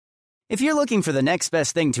If you're looking for the next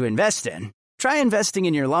best thing to invest in, try investing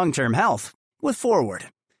in your long-term health with Forward.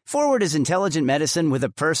 Forward is intelligent medicine with a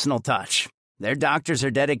personal touch. Their doctors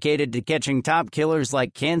are dedicated to catching top killers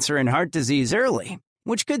like cancer and heart disease early,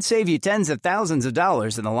 which could save you tens of thousands of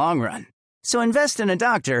dollars in the long run. So invest in a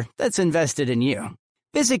doctor that's invested in you.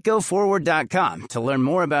 Visit GoForward.com to learn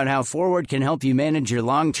more about how Forward can help you manage your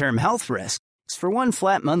long-term health risks for one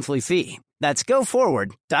flat monthly fee. That's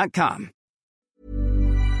GoForward.com.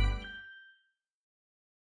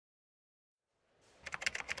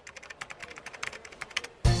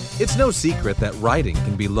 It's no secret that writing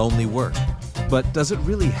can be lonely work, but does it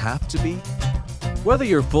really have to be? Whether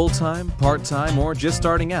you're full-time, part-time, or just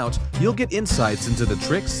starting out, you'll get insights into the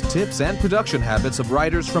tricks, tips, and production habits of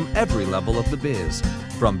writers from every level of the biz.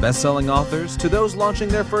 From best-selling authors to those launching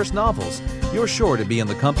their first novels, you're sure to be in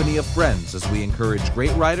the company of friends as we encourage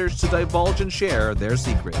great writers to divulge and share their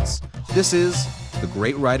secrets. This is the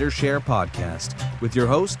Great Writers Share podcast with your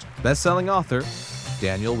host, best-selling author,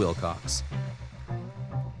 Daniel Wilcox.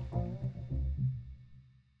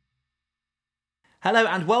 Hello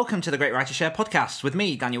and welcome to the Great Writers Share podcast with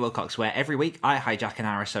me, Daniel Wilcox, where every week I hijack an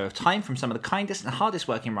hour or so of time from some of the kindest and hardest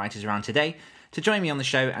working writers around today to join me on the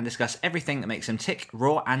show and discuss everything that makes them tick,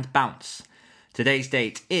 roar and bounce. Today's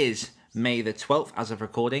date is May the 12th as of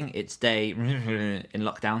recording. It's day in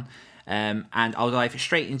lockdown, and I'll dive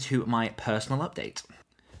straight into my personal update.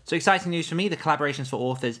 So exciting news for me, the Collaborations for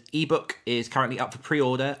Authors ebook is currently up for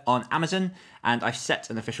pre-order on Amazon, and I've set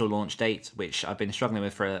an official launch date, which I've been struggling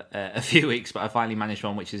with for a few weeks, but I finally managed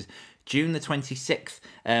one, which is June the 26th.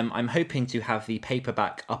 I'm hoping to have the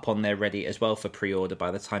paperback up on there ready as well for pre-order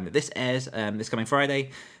by the time that this airs, this coming Friday.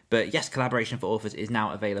 But yes, Collaboration for Authors is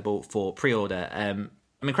now available for pre-order. I'm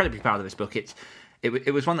incredibly proud of this book.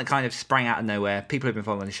 It was one that kind of sprang out of nowhere. People who've been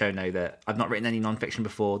following the show know that I've not written any non-fiction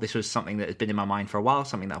before. This was something that has been in my mind for a while,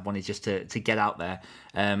 something that I've wanted just to get out there.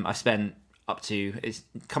 I've spent it's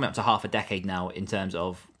coming up to half a decade now in terms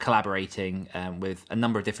of collaborating with a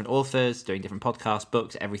number of different authors, doing different podcasts,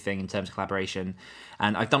 books, everything in terms of collaboration.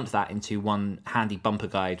 And I've dumped that into one handy bumper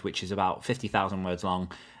guide, which is about 50,000 words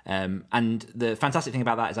long. And the fantastic thing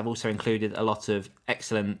about that is I've also included a lot of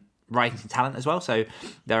excellent writing talent as well. So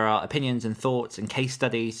there are opinions and thoughts and case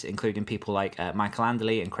studies, including people like Michael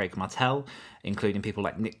Anderle and Craig Martell, including people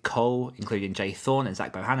like Nick Cole, including Jay Thorne and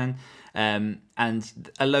Zach Bohannon,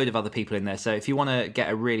 and a load of other people in there. So if you want to get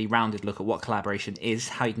a really rounded look at what collaboration is,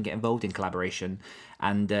 how you can get involved in collaboration,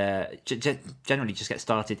 and generally just get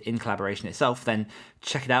started in collaboration itself, then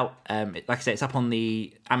check it out. Like I say, it's up on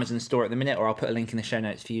the Amazon store at the minute, or I'll put a link in the show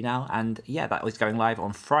notes for you now. And yeah, that was going live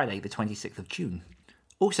on Friday, the 26th of June.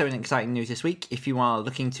 Also in exciting news this week, if you are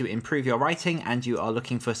looking to improve your writing and you are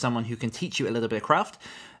looking for someone who can teach you a little bit of craft,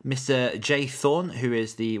 Mr. Jay Thorne, who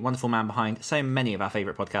is the wonderful man behind so many of our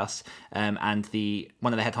favourite podcasts, and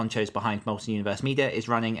one of the head honchos behind Molten Universe Media, is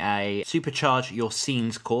running a Supercharge Your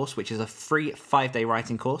Scenes course, which is a free 5-day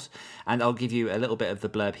writing course. And I'll give you a little bit of the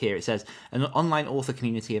blurb here. It says, an online author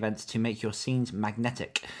community event to make your scenes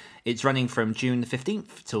magnetic. It's running from June the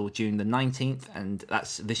 15th till June the 19th, and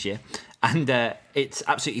that's this year. And it's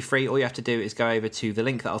absolutely free. All you have to do is go over to the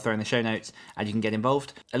link that I'll throw in the show notes, and you can get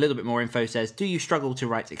involved. A little bit more info says, do you struggle to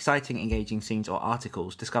write exciting, engaging scenes or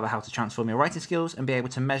articles? Discover how to transform your writing skills and be able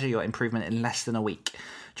to measure your improvement in less than a week.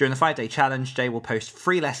 During the 5-day challenge, Jay will post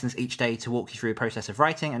free lessons each day to walk you through a process of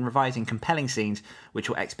writing and revising compelling scenes, which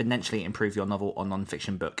will exponentially improve your novel or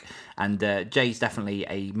non-fiction book. And Jay's definitely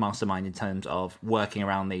a mastermind in terms of working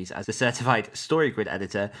around these. As a certified StoryGrid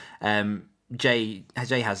editor, Jay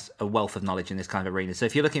has a wealth of knowledge in this kind of arena. So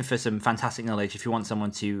if you're looking for some fantastic knowledge, if you want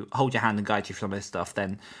someone to hold your hand and guide you through some of this stuff,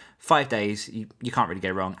 then 5 days, you can't really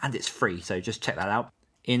go wrong, and it's free. So just check that out.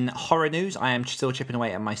 In horror news, I am still chipping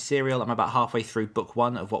away at my serial. I'm about halfway through book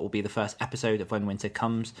 1 of what will be the first episode of When Winter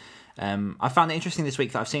Comes. I found it interesting this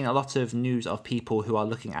week that I've seen a lot of news of people who are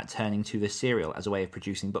looking at turning to the serial as a way of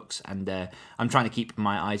producing books, and I'm trying to keep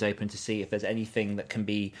my eyes open to see if there's anything that can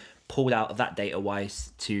be pulled out of that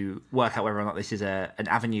data-wise to work out whether or not this is an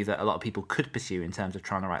avenue that a lot of people could pursue in terms of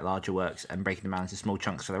trying to write larger works and breaking them down into small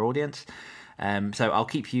chunks for their audience. So I'll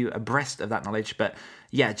keep you abreast of that knowledge, but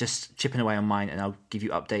yeah, just chipping away on mine, and I'll give you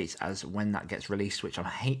updates as when that gets released, which I'm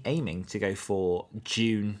aiming to go for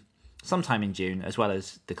June, sometime in June, as well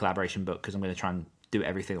as the collaboration book, because I'm going to try and do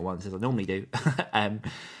everything at once as I normally do.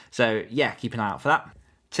 So yeah, keep an eye out for that.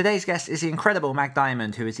 Today's guest is the incredible Mag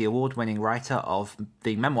Diamond, who is the award-winning writer of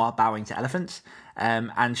the memoir Bowing to Elephants,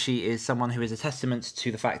 and she is someone who is a testament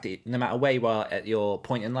to the fact that no matter where you are at your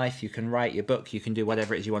point in life, you can write your book, you can do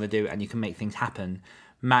whatever it is you want to do, and you can make things happen.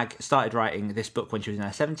 Mag started writing this book when she was in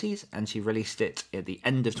her 70s, and she released it at the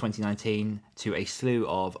end of 2019 to a slew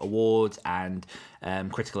of awards and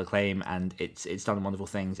critical acclaim, and it's done wonderful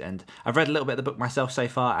things. And I've read a little bit of the book myself so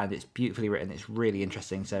far, and it's beautifully written. It's really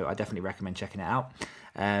interesting, so I definitely recommend checking it out.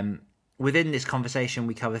 Within this conversation,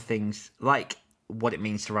 we cover things like what it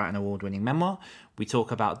means to write an award-winning memoir. We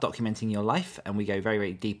talk about documenting your life, and we go very,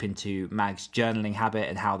 very deep into Mag's journaling habit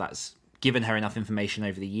and how that's given her enough information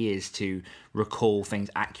over the years to recall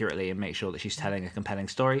things accurately and make sure that she's telling a compelling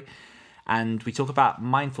story. And we talk about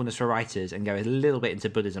mindfulness for writers and go a little bit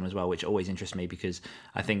into Buddhism as well, which always interests me because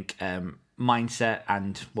I think mindset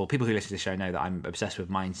and, well, people who listen to the show know that I'm obsessed with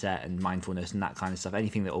mindset and mindfulness and that kind of stuff.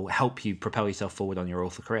 Anything that will help you propel yourself forward on your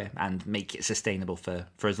author career and make it sustainable for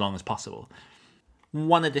as long as possible.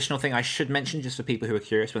 One additional thing I should mention, just for people who are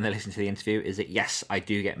curious when they listen to the interview, is that yes, I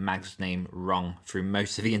do get Mag's name wrong through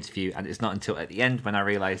most of the interview, and it's not until at the end when I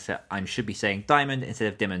realise that I should be saying Diamond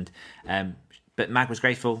instead of Dimmond. But Mag was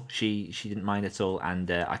grateful; she didn't mind at all, and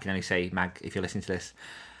I can only say, Mag, if you're listening to this,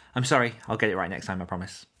 I'm sorry. I'll get it right next time, I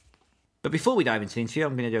promise. But before we dive into the interview,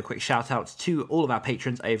 I'm going to do a quick shout out to all of our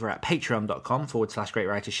patrons over at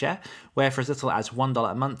patreon.com/greatwritershare, where for as little as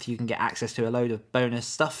 $1 a month, you can get access to a load of bonus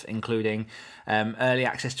stuff, including early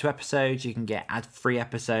access to episodes. You can get ad-free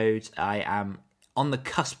episodes. I am on the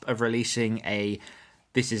cusp of releasing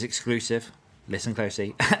this is exclusive, listen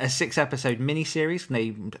closely, a 6-episode mini-series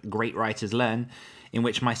named Great Writers Learn, in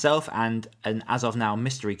which myself and an as of now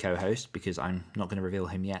mystery co-host, because I'm not going to reveal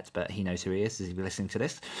him yet, but he knows who he is as he's listening to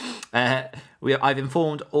this. I've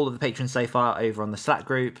informed all of the patrons so far over on the Slack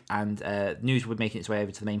group, and news would make its way over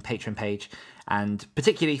to the main Patreon page, and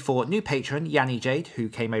particularly for new patron Yanni Jade, who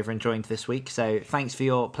came over and joined this week. So thanks for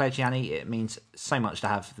your pledge, Yanni. It means so much to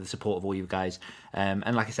have the support of all you guys.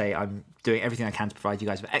 And like I say, I'm doing everything I can to provide you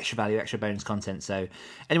guys with extra value, extra bonus content. So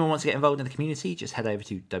anyone wants to get involved in the community, just head over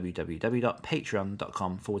to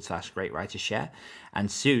www.patreon.com/greatwritershare.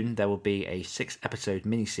 And soon there will be a 6-episode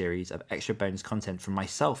mini-series of extra bonus content from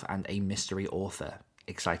myself and a mystery author.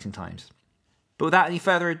 Exciting times. But without any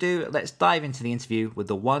further ado, let's dive into the interview with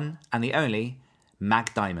the one and the only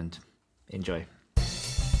Mag Diamond. Enjoy.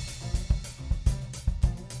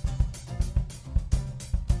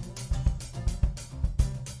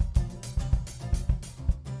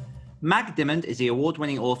 Mag Diamond is the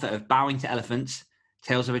award-winning author of Bowing to Elephants,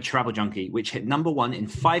 Tales of a Travel Junkie, which hit #1 in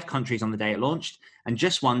 5 countries on the day it launched, and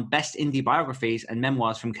just won Best Indie Biographies and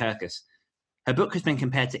Memoirs from Kirkus. Her book has been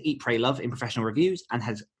compared to Eat, Pray, Love in professional reviews and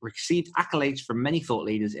has received accolades from many thought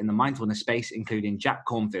leaders in the mindfulness space, including Jack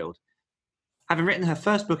Cornfield. Having written her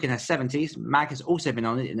first book in her 70s, Mag has also been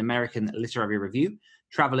honoured in American Literary Review,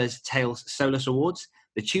 Traveller's Tales Solus Awards,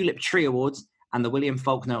 the Tulip Tree Awards, and the William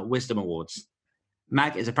Faulkner Wisdom Awards.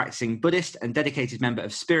 Mag is a practicing Buddhist and dedicated member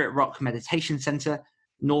of Spirit Rock Meditation Center,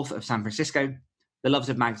 north of San Francisco. The loves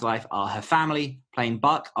of Mag's life are her family, playing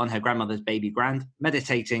Bach on her grandmother's baby grand,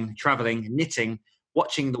 meditating, traveling, knitting,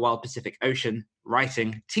 watching the wild Pacific Ocean,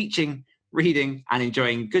 writing, teaching, reading, and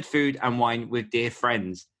enjoying good food and wine with dear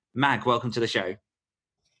friends. Mag, welcome to the show.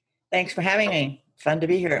 Thanks for having me. Fun to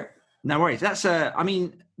be here. No worries. That's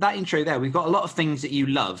that intro there, we've got a lot of things that you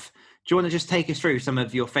love. Do you want to just take us through some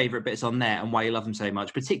of your favorite bits on there and why you love them so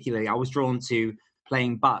much? Particularly, I was drawn to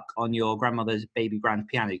playing Bach on your grandmother's baby grand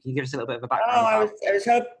piano. Can you give us a little bit of a background?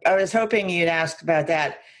 I was hoping you'd ask about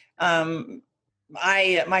that.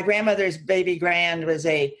 My grandmother's baby grand was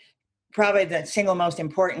probably the single most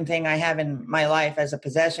important thing I have in my life as a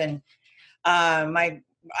possession. I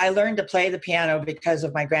learned to play the piano because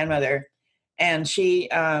of my grandmother, and she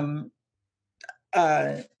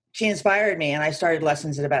inspired me, and I started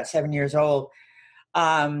lessons at about 7 years old.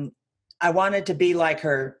 I wanted to be like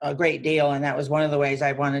her a great deal, and that was one of the ways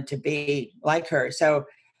I wanted to be like her. So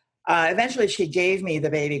eventually she gave me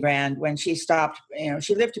the baby grand when she stopped.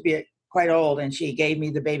 She lived to be quite old, and she gave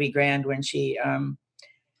me the baby grand when she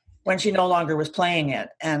no longer was playing it.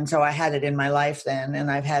 And so I had it in my life then,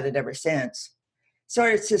 and I've had it ever since. So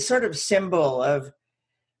it's a sort of symbol of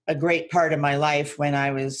a great part of my life when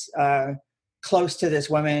I was close to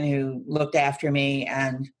this woman who looked after me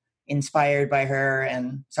and inspired by her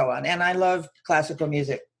and so on. And I love classical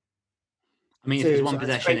music. I mean, if there's one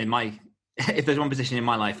possession in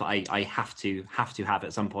my life I have to have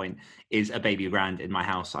at some point is a baby grand in my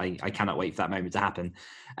house. I cannot wait for that moment to happen.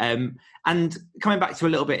 And coming back to a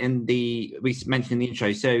little bit we mentioned in the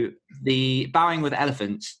intro, so the Bowing to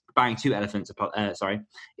Elephants,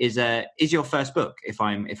 is your first book, if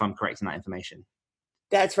I'm correct in that information.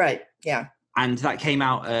 That's right. Yeah. And that came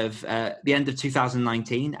out of the end of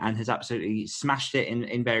 2019 and has absolutely smashed it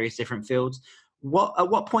in various different fields. At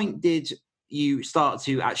what point did you start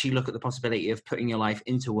to actually look at the possibility of putting your life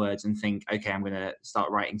into words and think, okay, I'm going to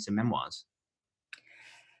start writing some memoirs?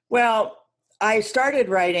 Well, I started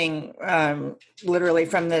writing literally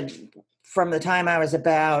from the time I was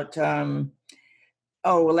about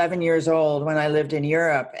 11 years old, when I lived in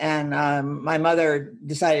Europe, and my mother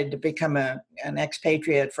decided to become an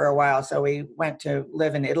expatriate for a while, so we went to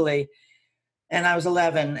live in Italy. And I was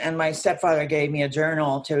 11, and my stepfather gave me a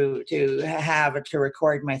journal to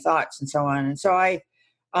record my thoughts and so on. And so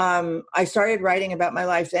I started writing about my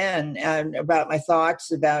life then, and about my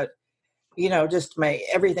thoughts, about just my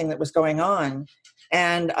everything that was going on,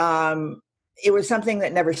 and it was something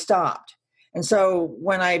that never stopped. And so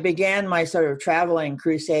when I began my sort of traveling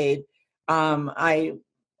crusade, I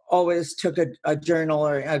always took a journal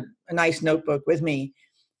or a nice notebook with me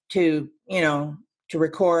to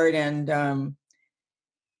record and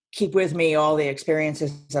keep with me all the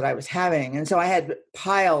experiences that I was having. And so I had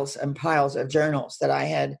piles and piles of journals that I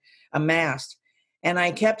had amassed. And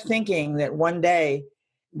I kept thinking that one day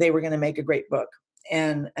they were going to make a great book,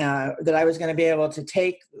 and that I was going to be able to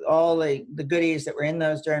take all the goodies that were in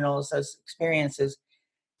those journals, those experiences,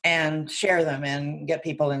 and share them and get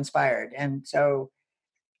people inspired. And so,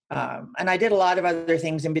 and I did a lot of other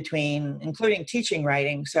things in between, including teaching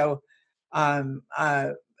writing. So,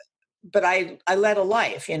 but I led a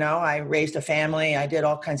life, I raised a family, I did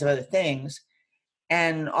all kinds of other things.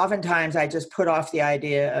 And oftentimes I just put off the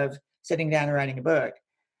idea of sitting down and writing a book.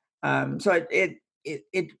 So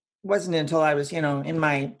it wasn't until I was,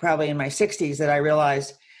 probably in my 60s, that I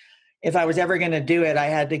realized if I was ever going to do it, I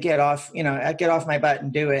had to get off my butt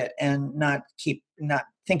and do it, and not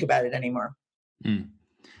think about it anymore. Mm.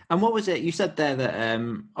 And what was it? You said there that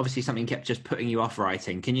obviously something kept just putting you off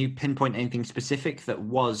writing. Can you pinpoint anything specific that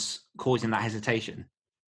was causing that hesitation?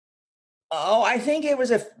 Oh, I think it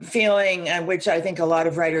was a feeling, which I think a lot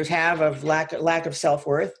of writers have, of lack of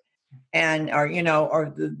self-worth, and or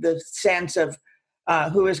the sense of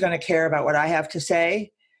who is going to care about what I have to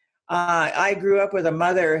say. I grew up with a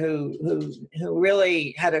mother who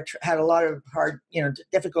really had a lot of hard,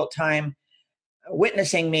 difficult time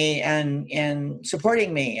witnessing me and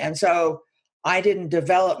supporting me. And so I didn't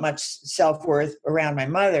develop much self-worth around my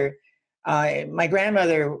mother. My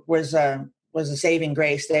grandmother was a saving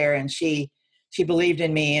grace there, and she believed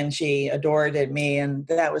in me and she adored me, and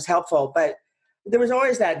that was helpful. But there was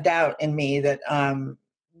always that doubt in me that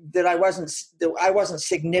I wasn't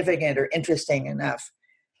significant or interesting enough.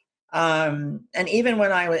 And even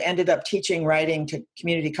when I ended up teaching writing to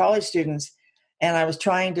community college students, and I was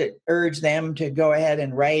trying to urge them to go ahead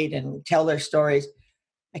and write and tell their stories,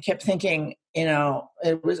 I kept thinking,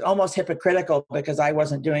 it was almost hypocritical because I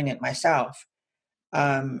wasn't doing it myself,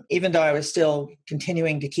 even though I was still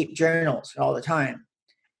continuing to keep journals all the time.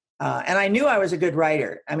 And I knew I was a good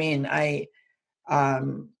writer. I mean, I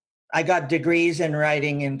got degrees in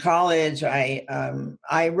writing in college.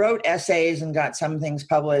 I wrote essays and got some things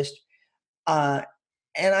published. And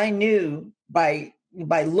I knew by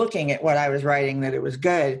looking at what I was writing that it was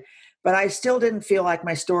good, but I still didn't feel like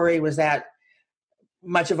my story was that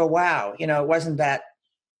much of a wow. It wasn't that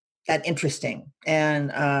interesting.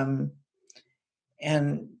 And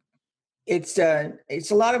it's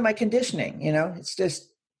a lot of my conditioning, it's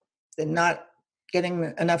just not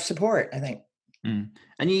getting enough support, I think. Mm.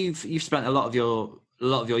 And you've spent a lot of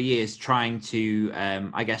your years trying to,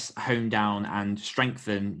 I guess, hone down and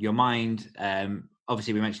strengthen your mind.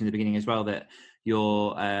 Obviously, we mentioned in the beginning as well that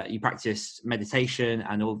you practice meditation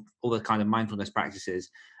and all the kind of mindfulness practices.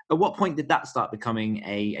 At what point did that start becoming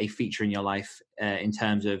a feature in your life, in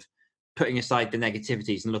terms of putting aside the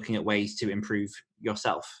negativities and looking at ways to improve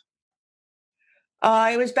yourself?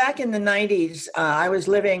 It was back in the 90s. I was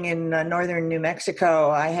living in northern New Mexico.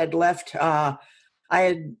 I had left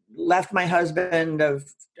my husband.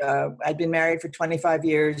 I'd been married for 25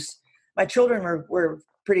 years. My children were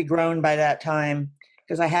pretty grown by that time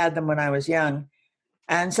because I had them when I was young.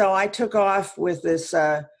 And so I took off with this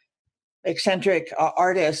eccentric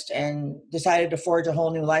artist and decided to forge a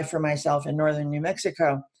whole new life for myself in northern New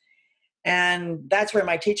Mexico. And that's where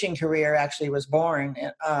my teaching career actually was born.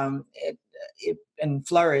 It and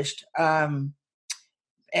flourished. And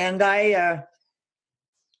I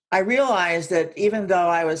realized that even though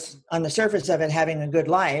I was on the surface of it having a good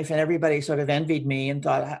life, and everybody sort of envied me and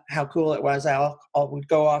thought how cool it was, I would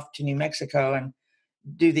go off to New Mexico and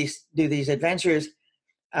do these adventures.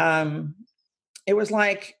 It was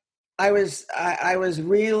like I was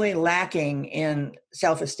really lacking in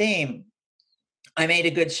self-esteem. I made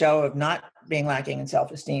a good show of not being lacking in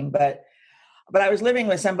self-esteem, but I was living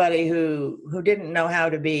with somebody who didn't know how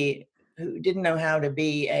to be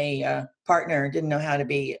a partner, didn't know how to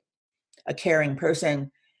be a caring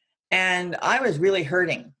person. And I was really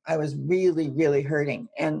hurting. I was really, really hurting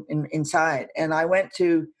and inside. And I went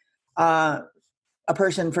to a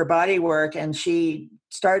person for body work, and she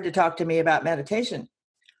started to talk to me about meditation.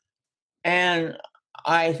 And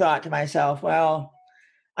I thought to myself, well,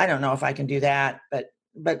 I don't know if I can do that,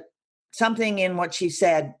 but something in what she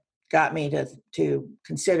said got me to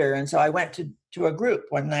consider. And so I went to a group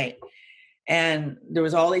one night, and there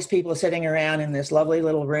was all these people sitting around in this lovely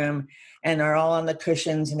little room, and they're all on the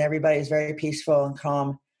cushions, and everybody's very peaceful and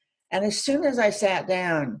calm. And as soon as I sat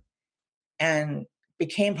down and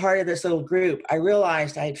became part of this little group, I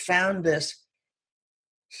realized I had found this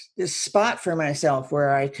spot for myself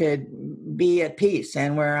where I could be at peace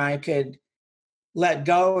and where I could let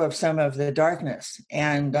go of some of the darkness.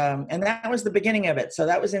 And that was the beginning of it. So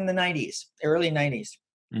that was in the 90s, early 90s.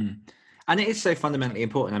 Mm. And it is so fundamentally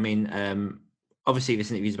important. I mean, obviously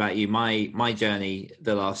this interview is about you. My journey,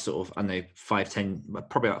 the last sort of, I don't know, 5-10,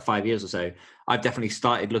 probably about 5 years or so, I've definitely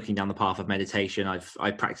started looking down the path of meditation.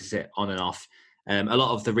 I practice it on and off. A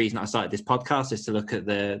lot of the reason I started this podcast is to look at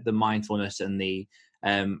the mindfulness and the,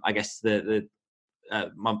 I guess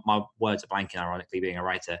my words are blanking, ironically, being a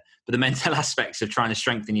writer, but the mental aspects of trying to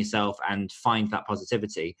strengthen yourself and find that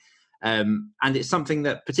positivity. And it's something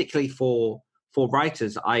that particularly for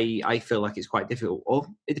writers, I feel like it's quite difficult, or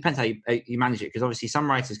it depends how you manage it, because obviously some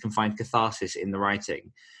writers can find catharsis in the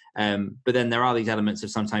writing. But then there are these elements of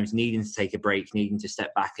sometimes needing to take a break, needing to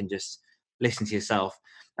step back and just listen to yourself.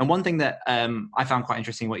 And one thing that I found quite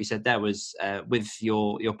interesting what you said there was with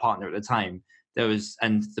your partner at the time, there was,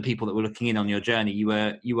 and the people that were looking in on your journey, you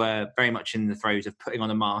were very much in the throes of putting on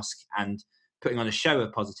a mask and putting on a show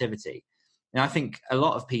of positivity. And I think a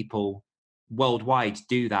lot of people worldwide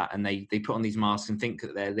do that, and they put on these masks and think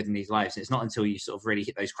that they're living these lives. And it's not until you sort of really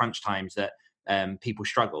hit those crunch times that people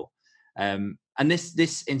struggle. And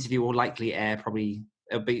this interview will likely air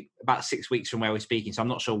it'll be about 6 weeks from where we're speaking. So I'm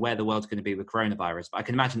not sure where the world's going to be with coronavirus, but I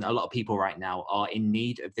can imagine that a lot of people right now are in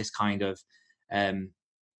need of this kind of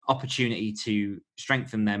opportunity to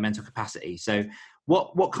strengthen their mental capacity. So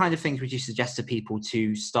what kind of things would you suggest to people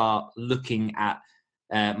to start looking at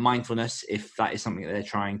mindfulness, if that is something that they're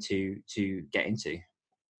trying to get into?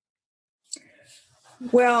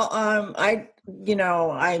 Well,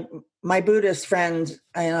 my Buddhist friends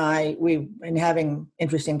and we've been having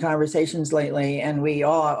interesting conversations lately, and we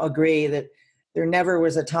all agree that there never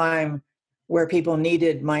was a time where people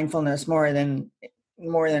needed mindfulness more than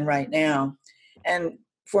right now. And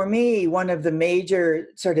for me, one of the major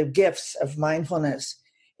sort of gifts of mindfulness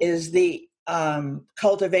is the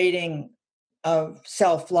cultivating of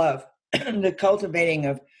self-love, the cultivating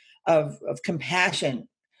of compassion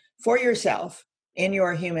for yourself in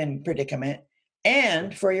your human predicament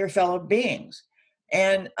and for your fellow beings.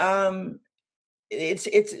 And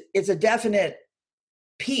it's a definite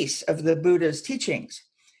piece of the Buddha's teachings.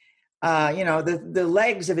 The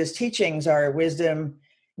legs of his teachings are wisdom,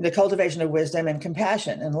 the cultivation of wisdom and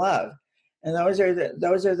compassion and love. And those are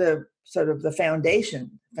the sort of the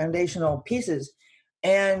foundational pieces.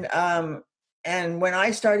 And when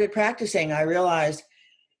I started practicing, I realized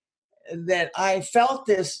that I felt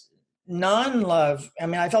this non-love. I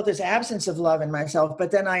mean, I felt this absence of love in myself,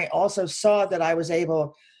 but then I also saw that I was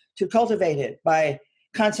able to cultivate it by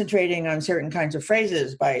concentrating on certain kinds of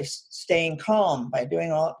phrases, by staying calm, by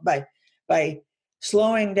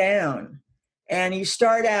slowing down. And you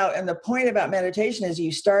start out, and the point about meditation is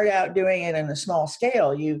you start out doing it in a small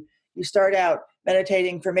scale. You start out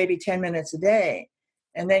meditating for maybe 10 minutes a day,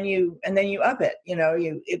 and then you up it.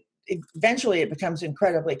 Eventually it becomes an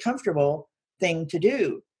incredibly comfortable thing to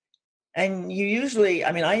do. And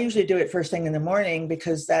I usually do it first thing in the morning,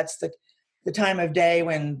 because that's the time of day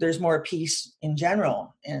when there's more peace in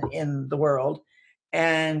general in the world.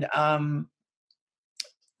 And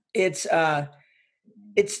it's an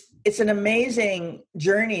amazing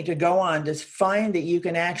journey to go on, to find that you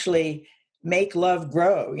can actually make love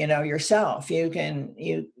grow, yourself. You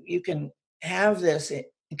can have this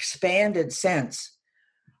expanded sense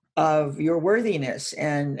of your worthiness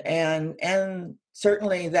and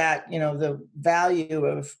certainly that, the value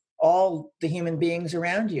of all the human beings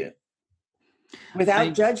around you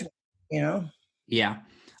without judgment, Yeah.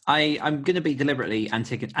 I'm going to be deliberately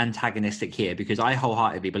antagonistic here, because I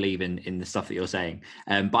wholeheartedly believe in the stuff that you're saying.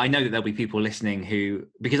 But I know that there'll be people listening who,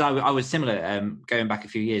 because I was similar going back a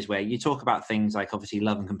few years, where you talk about things like obviously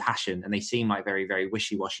love and compassion, and they seem like very, very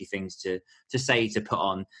wishy-washy things to say, to put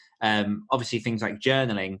on. Obviously things like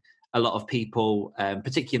journaling, a lot of people,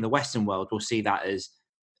 particularly in the Western world, will see that as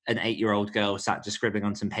an 8-year-old girl sat just scribbling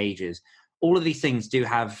on some pages. All of these things do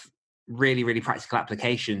have really, really practical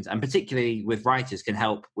applications, and particularly with writers can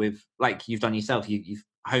help with, like you've done yourself, you've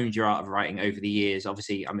honed your art of writing over the years.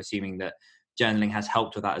 Obviously, I'm assuming that journaling has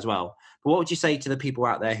helped with that as well. But what would you say to the people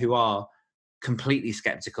out there who are completely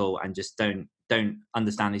skeptical and just don't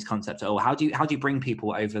understand these concepts at all? How do you bring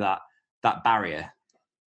people over that barrier?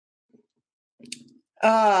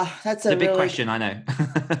 That's a big question, I know.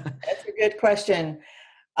 That's a good question.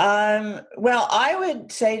 Well, I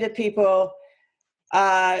would say to people,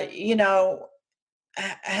 how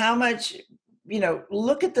much,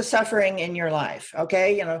 look at the suffering in your life.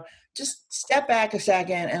 Okay. Just step back a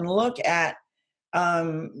second and look at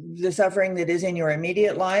the suffering that is in your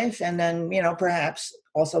immediate life. And then, perhaps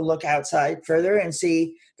also look outside further and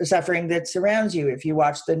see the suffering that surrounds you. If you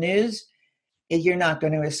watch the news, you're not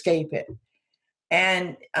going to escape it.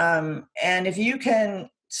 And if you can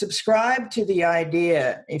subscribe to the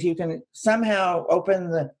idea, if you can somehow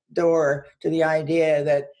open the door to the idea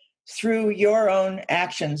that through your own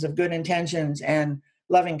actions of good intentions and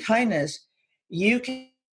loving kindness, you can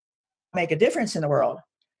make a difference in the world,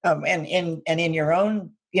 and in your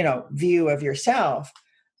own, view of yourself,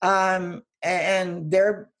 and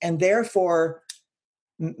therefore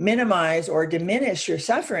minimize or diminish your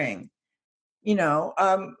suffering.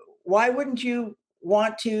 Why wouldn't you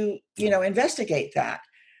want to, investigate that?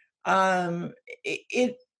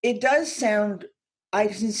 It does sound, I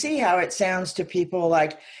can see how it sounds to people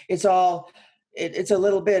like it's a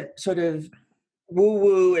little bit sort of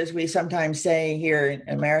woo-woo, as we sometimes say here in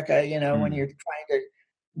America, when you're trying to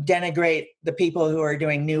denigrate the people who are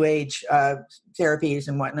doing new age therapies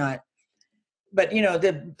and whatnot. But,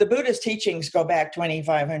 the Buddhist teachings go back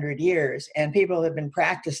 2,500 years, and people have been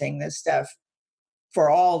practicing this stuff for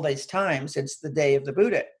all this time since the day of the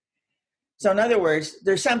Buddha. So in other words,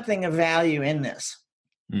 there's something of value in this.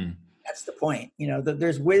 That's the point.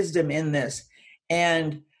 There's wisdom in this.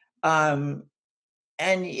 And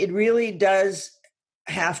it really does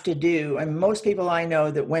have to do, and most people I know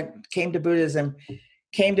that came to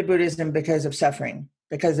Buddhism because of suffering,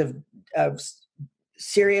 because of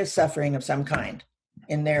serious suffering of some kind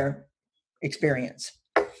in their experience.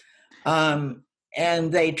 And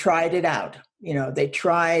they tried it out. They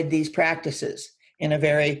tried these practices in a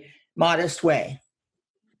very modest way.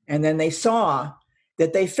 And then they saw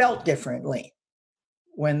that they felt differently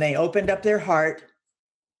when they opened up their heart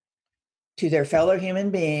to their fellow human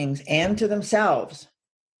beings and to themselves.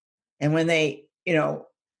 And when they,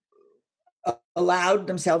 allowed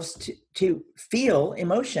themselves to feel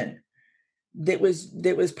emotion that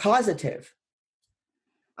was positive.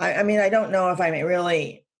 I mean, I don't know if I'm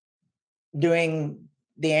really doing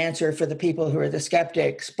the answer for the people who are the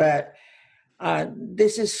skeptics, but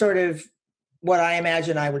this is sort of what I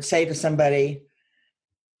imagine I would say to somebody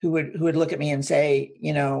who would look at me and say,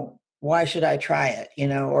 why should I try it?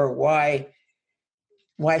 Or why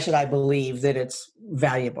should I believe that it's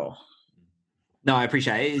valuable? No, I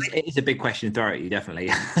appreciate it. It is a big question to throw at you, definitely.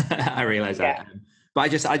 I realize that. But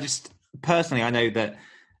I just personally, I know that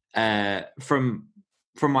from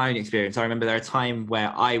my own experience, I remember there a time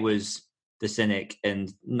where I was the cynic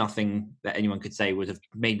and nothing that anyone could say would have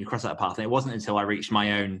made me cross that path. And it wasn't until I reached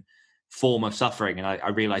my own form of suffering and I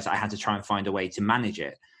realized I had to try and find a way to manage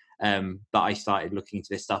it, that I started looking into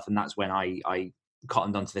this stuff. And that's when I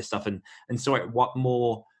cottoned onto this stuff and saw it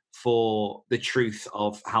more for the truth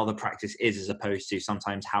of how the practice is, as opposed to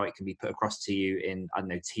sometimes how it can be put across to you in, I don't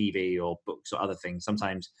know, TV or books or other things.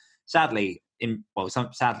 Sometimes, sadly,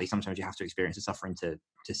 sometimes you have to experience the suffering to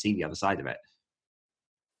see the other side of it.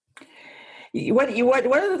 What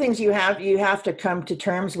are the things you have to come to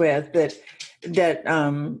terms with that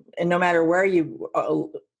and no matter where you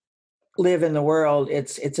live in the world,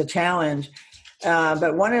 it's a challenge.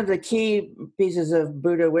 But one of the key pieces of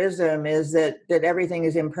Buddha wisdom is that everything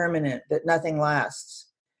is impermanent, that nothing lasts,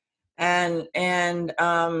 and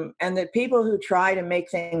that people who try to make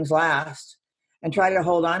things last and try to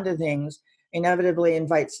hold on to things inevitably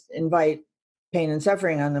invite pain and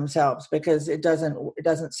suffering on themselves because it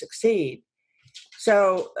doesn't succeed.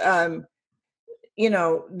 So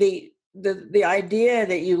the idea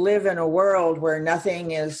that you live in a world where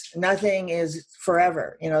nothing is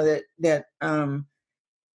forever, that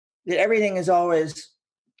everything is always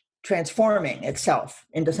transforming itself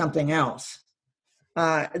into something else,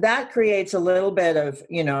 that creates a little bit of,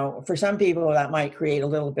 for some people that might create a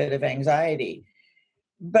little bit of anxiety.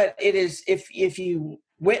 But it is, if you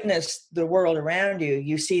witness the world around you,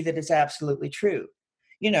 you see that it's absolutely true.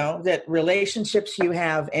 That relationships you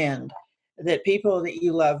have end, that people that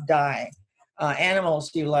you love die,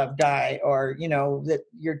 animals you love die, or, that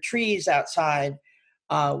your trees outside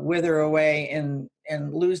wither away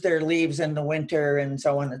and lose their leaves in the winter and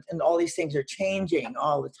so on. And all these things are changing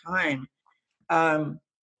all the time. And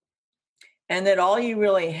that all you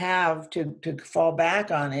really have to fall back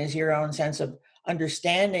on is your own sense of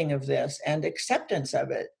understanding of this and acceptance of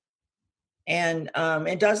it. And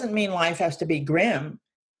it doesn't mean life has to be grim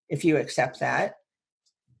if you accept that,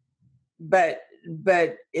 but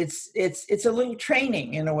it's a little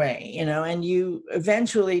training in a way, and you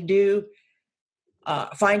eventually do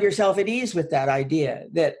find yourself at ease with that idea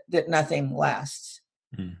that nothing lasts.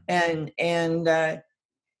 And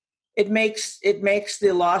it makes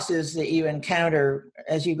the losses that you encounter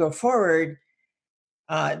as you go forward,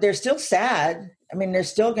 they're still sad. I mean, they're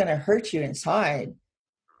still going to hurt you inside,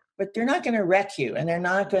 but they're not going to wreck you, and they're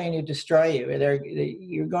not going to destroy you.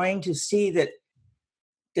 You're going to see that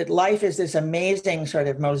life is this amazing sort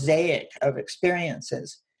of mosaic of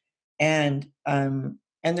experiences, and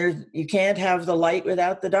you can't have the light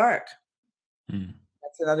without the dark.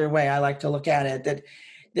 That's another way I like to look at it.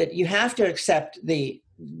 That you have to accept the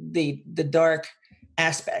dark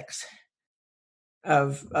aspects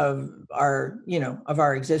of our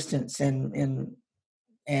existence and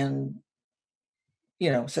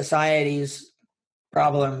society's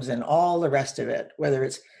problems and all the rest of it.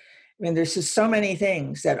 There's just so many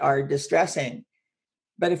things that are distressing,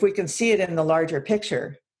 but if we can see it in the larger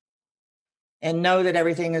picture and know that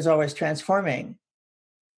everything is always transforming,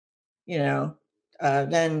 then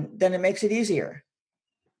it makes it easier.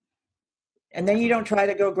 And then you don't try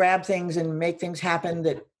to go grab things and make things happen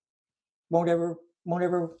that won't ever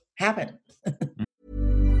happen.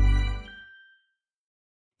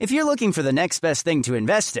 If you're looking for the next best thing to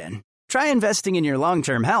invest in, try investing in your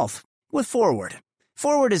long-term health with Forward.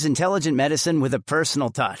 Forward is intelligent medicine with a personal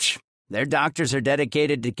touch. Their doctors are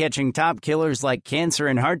dedicated to catching top killers like cancer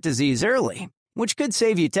and heart disease early, which could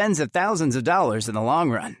save you tens of thousands of dollars in the long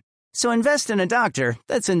run. So invest in a doctor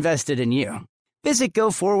that's invested in you. Visit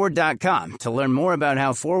GoForward.com to learn more about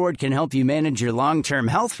how Forward can help you manage your long-term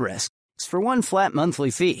health risks for one flat monthly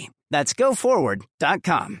fee. That's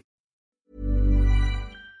GoForward.com.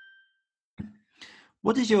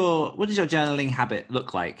 What does your journaling habit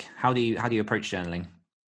look like? How do you approach journaling?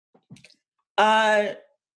 I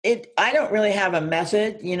don't really have a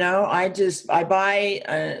method, I buy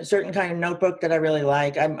a certain kind of notebook that I really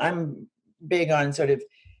like. I'm big on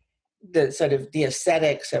the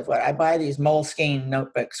aesthetics of what I buy. These Moleskine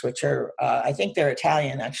notebooks, which are I think they're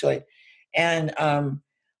Italian actually, and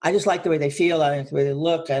I just like the way they feel. I like the way they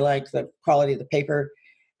look. I like the quality of the paper,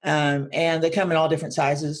 and they come in all different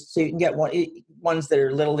sizes. So you can get ones that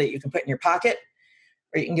are little that you can put in your pocket,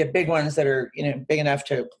 or you can get big ones that are big enough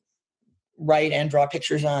to write and draw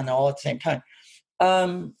pictures on all at the same time.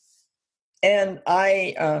 And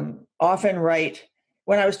I often write.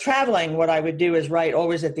 When I was traveling, what I would do is write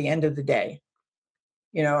always at the end of the day.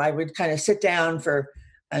 I would kind of sit down for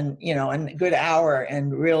a good hour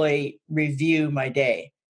and really review my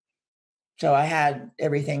day. So I had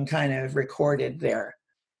everything kind of recorded there.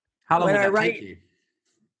 How long would that take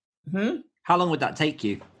you? How long would that take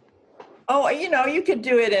you? Oh, you could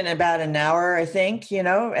do it in about an hour, I think,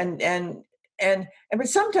 but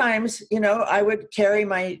sometimes, I would carry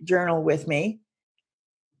my journal with me.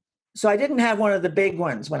 So I didn't have one of the big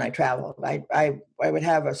ones when I traveled. I would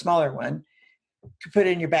have a smaller one to put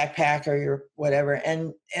in your backpack or your whatever.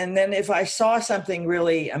 And then if I saw something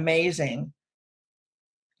really amazing,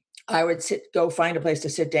 I would go find a place to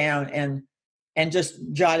sit down and just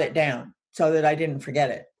jot it down so that I didn't forget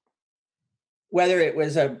it. Whether it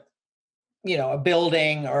was a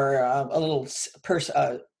building or a little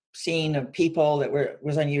scene of people that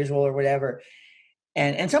was unusual or whatever.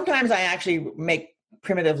 And sometimes I actually make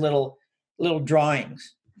primitive little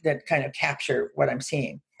drawings that kind of capture what I'm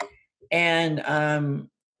seeing. And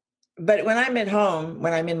but when I'm at home,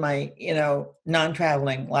 when I'm in my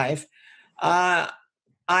non-traveling life, I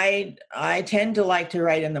tend to like to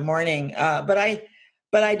write in the morning, but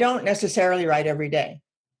I don't necessarily write every day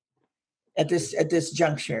at this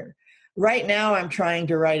juncture. Right now I'm trying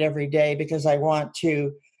to write every day because I want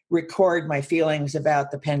to record my feelings about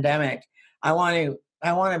the pandemic. I want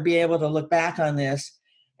to be able to look back on this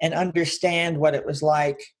and understand what it was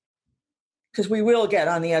like, because we will get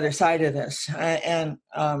on the other side of this.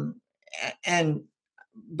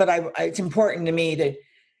 But it's important to me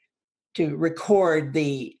to record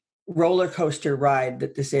the roller coaster ride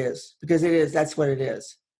that this is, because that's what it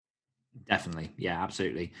is. Definitely. Yeah,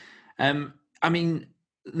 absolutely.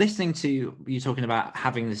 Listening to you talking about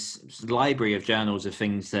having this library of journals of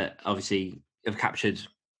things that obviously have captured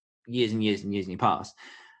years and years and years in your past,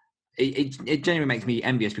 it genuinely makes me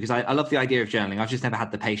envious, because I love the idea of journaling. I've just never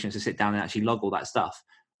had the patience to sit down and actually log all that stuff.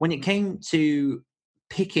 When it came to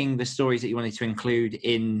picking the stories that you wanted to include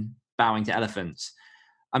in Bowing to Elephants,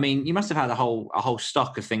 I mean, you must have had a whole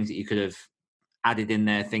stock of things that you could have added in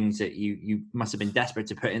there, things that you must have been desperate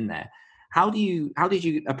to put in there. How did you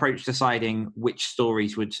approach deciding which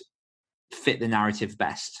stories would fit the narrative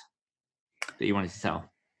best that you wanted to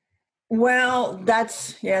tell? Well,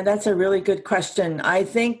 that's a really good question. I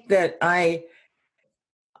think that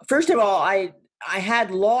first of all, I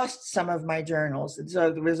had lost some of my journals. And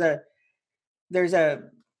so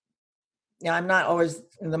I'm not always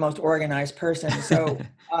the most organized person. So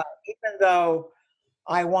even though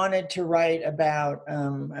I wanted to write about,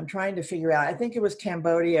 I'm trying to figure out, I think it was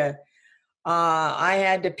Cambodia. I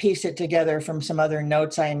had to piece it together from some other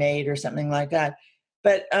notes I made or something like that.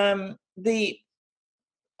 But I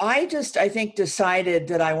think decided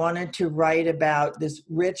that I wanted to write about this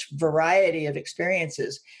rich variety of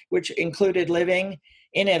experiences, which included living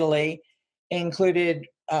in Italy, included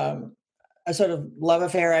a sort of love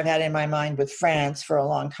affair I've had in my mind with France for a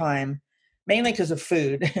long time, mainly because of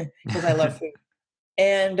food, because I love food.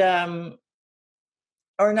 And,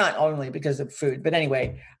 or not only because of food, but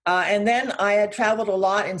anyway. And then I had traveled a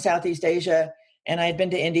lot in Southeast Asia, and I had been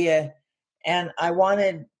to India, and I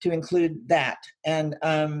wanted to include that. And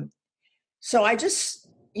so I just,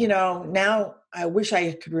 now I wish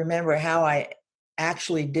I could remember how I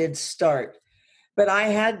actually did start. But I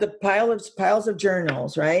had the piles of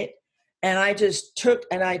journals, right? And I just took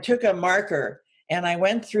a marker, and I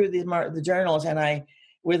went through the journals, and I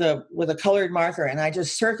with a colored marker, and I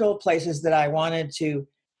just circled places that I wanted to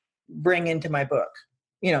bring into my book,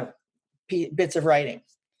 bits of writing.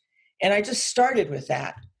 And I just started with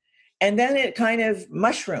that. And then it kind of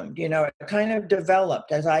mushroomed, it kind of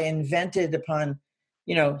developed as I invented upon,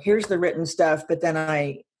 here's the written stuff, but then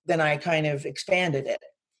I kind of expanded it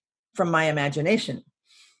from my imagination.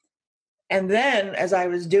 And then as I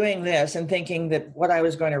was doing this and thinking that what I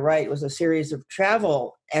was going to write was a series of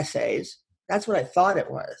travel essays, that's what I thought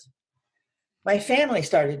it was. My family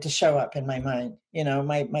started to show up in my mind,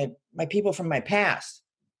 my people from my past,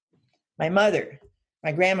 my mother,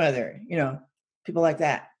 my grandmother, people like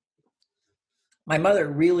that. My mother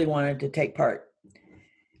really wanted to take part,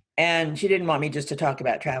 and she didn't want me just to talk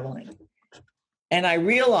about traveling. And I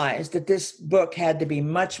realized that this book had to be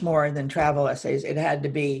much more than travel essays. It had to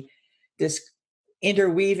be this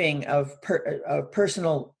interweaving of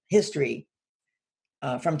personal history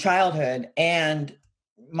from childhood and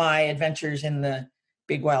my adventures in the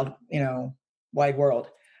big, wild, wide world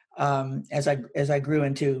as I grew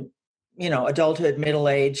into, adulthood,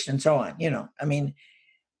 middle-aged, and so on.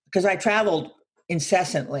 Because I traveled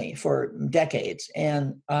incessantly for decades,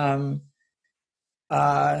 and but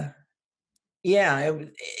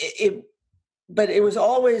it was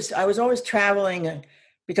always, I was always traveling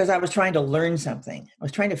because I was trying to learn something. I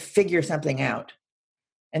was trying to figure something out,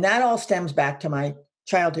 and that all stems back to my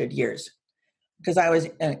childhood years, because I was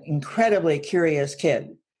an incredibly curious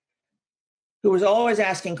kid who was always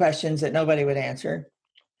asking questions that nobody would answer,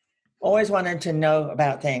 always wanted to know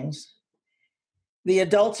about things. The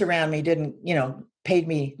adults around me didn't, paid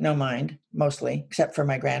me no mind, mostly, except for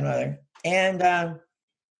my grandmother. And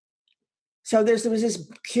so there was this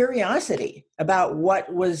curiosity about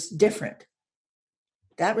what was different.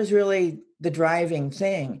 That was really the driving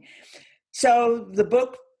thing. So the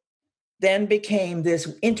book then became this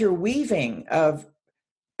interweaving of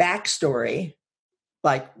backstory,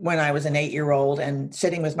 like when I was an 8-year-old and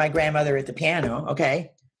sitting with my grandmother at the piano,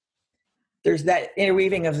 okay? There's that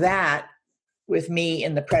interweaving of that with me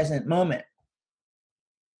in the present moment,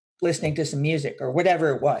 listening to some music or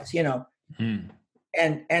whatever it was,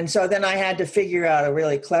 And so then I had to figure out a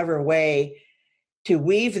really clever way to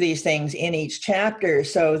weave these things in each chapter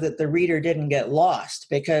so that the reader didn't get lost,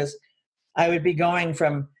 because I would be going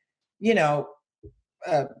from,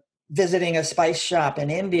 visiting a spice shop in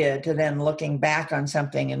India to then looking back on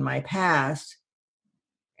something in my past.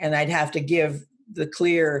 And I'd have to give the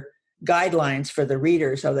clear guidelines for the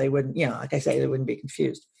reader so they wouldn't, like I say, they wouldn't be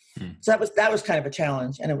confused. So that was kind of a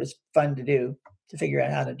challenge, and it was fun to do, to figure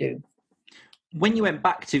out how to do. When you went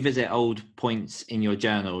back to visit old points in your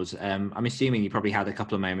journals, I'm assuming you probably had a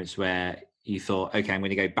couple of moments where you thought, okay, I'm going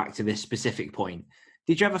to go back to this specific point.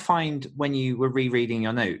 Did you ever find when you were rereading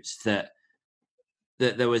your notes that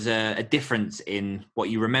there was a difference in what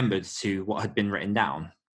you remembered to what had been written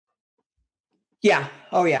down? Yeah.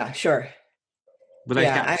 Oh, yeah, sure. Were those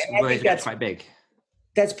gaps quite big?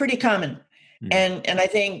 That's pretty common. And I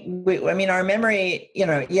think, our memory,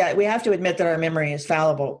 we have to admit that our memory is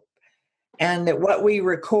fallible, and that what we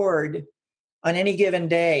record on any given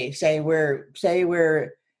day,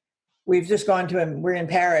 we've just we're in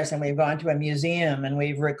Paris and we've gone to a museum and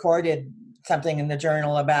we've recorded something in the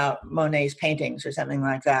journal about Monet's paintings or something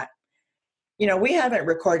like that. We haven't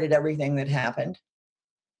recorded everything that happened.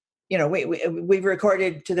 We've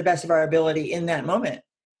recorded to the best of our ability in that moment.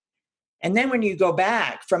 And then when you go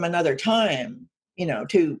back from another time,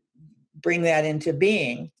 to bring that into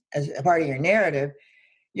being as a part of your narrative,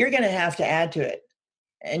 you're going to have to add to it.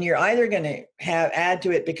 And you're either going to add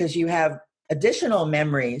to it because you have additional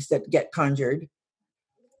memories that get conjured,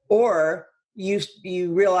 or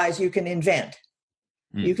you realize you can invent,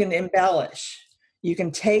 you can embellish, you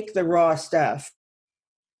can take the raw stuff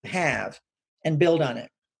you have and build on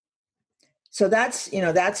it. So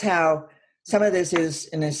that's how some of this is,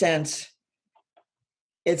 in a sense,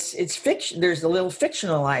 it's fiction. There's a little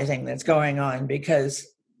fictionalizing that's going on because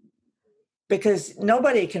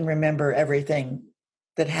nobody can remember everything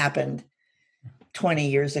that happened 20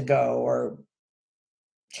 years ago or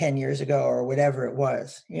 10 years ago or whatever it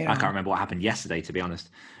was. I can't remember what happened yesterday, to be honest.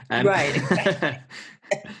 Right.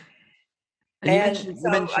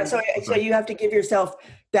 So you have to give yourself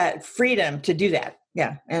that freedom to do that.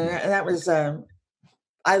 Yeah. And that was,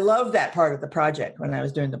 I love that part of the project when I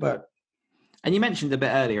was doing the book. And you mentioned a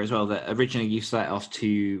bit earlier as well that originally you set off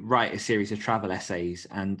to write a series of travel essays,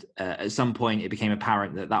 and at some point it became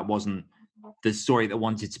apparent that wasn't the story that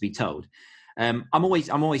wanted to be told. I'm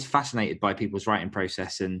always fascinated by people's writing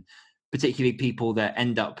process, and particularly people that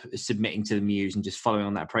end up submitting to the Muse and just following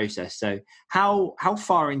on that process. So how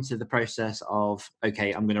far into the process of,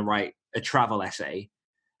 okay, I'm going to write a travel essay,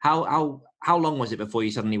 how long was it before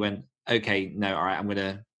you suddenly went, okay, no, all right, I'm going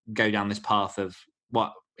to go down this path of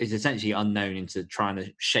what is essentially unknown into trying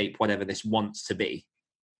to shape whatever this wants to be?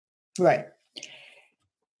 Right.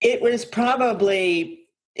 It was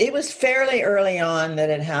fairly early on that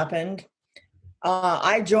it happened.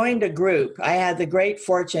 I joined a group. I had the great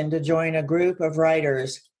fortune to join a group of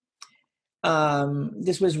writers.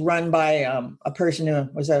 This was run by a person who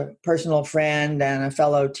was a personal friend and a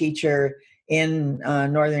fellow teacher in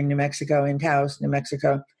northern New Mexico, in Taos, New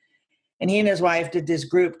Mexico. And he and his wife did this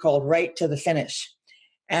group called Right to the Finish.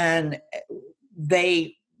 And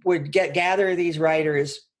they would gather these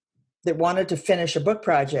writers that wanted to finish a book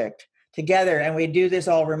project together, and we do this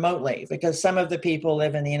all remotely because some of the people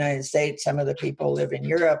live in the United States, some of the people live in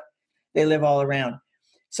Europe, they live all around.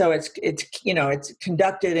 So it's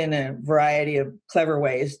conducted in a variety of clever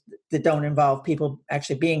ways that don't involve people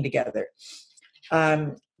actually being together.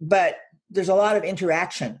 But there's a lot of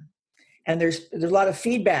interaction, and there's a lot of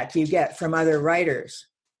feedback you get from other writers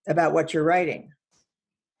about what you're writing.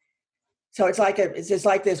 So it's just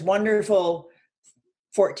like this wonderful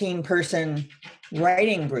 14-person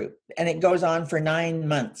writing group, and it goes on for 9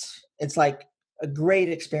 months. It's like a great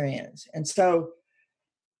experience. And so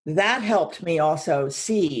that helped me also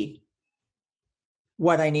see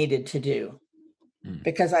what I needed to do,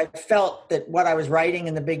 because I felt that what I was writing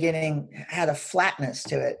in the beginning had a flatness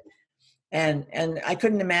to it. And I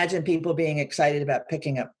couldn't imagine people being excited about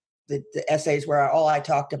picking up the essays where all I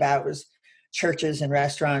talked about was churches and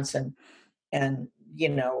restaurants and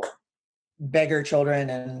beggar children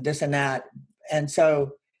and this and that. And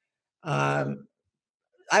so I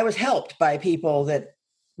was helped by people that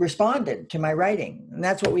responded to my writing. And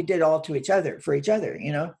that's what we did all for each other,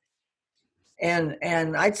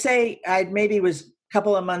 And I'd say I maybe was a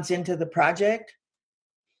couple of months into the project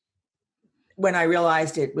when I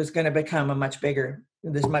realized it was going to become a much bigger,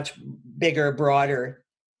 broader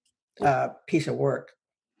piece of work.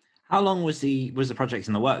 How long was the project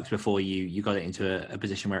in the works before you got it into a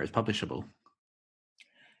position where it was publishable?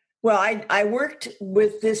 Well, I worked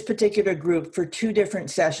with this particular group for 2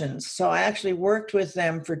 different sessions. So I actually worked with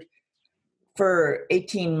them for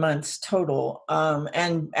 18 months total.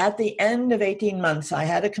 And at the end of 18 months, I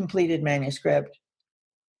had a completed manuscript.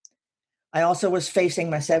 I also was facing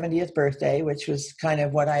my 70th birthday, which was kind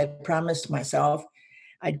of what I had promised myself.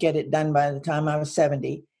 I'd get it done by the time I was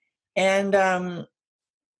 70. And then,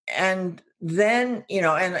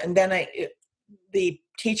 the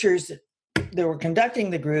teachers that were conducting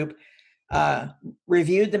the group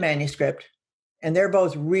reviewed the manuscript, and they're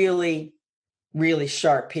both really, really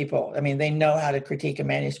sharp people. I mean, they know how to critique a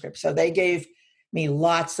manuscript. So they gave me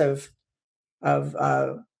lots of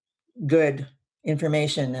good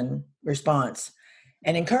information and response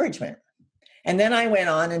and encouragement. And then I went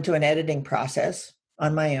on into an editing process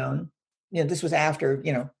on my own. This was after,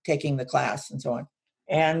 taking the class and so on.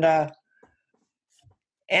 And I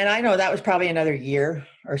know that was probably another year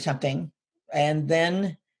or something. And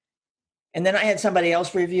then I had somebody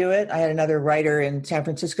else review it. I had another writer in San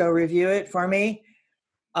Francisco review it for me.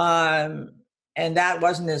 And that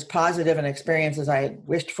wasn't as positive an experience as I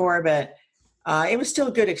wished for, but it was still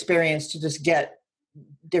a good experience to just get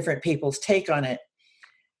different people's take on it.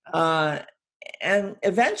 And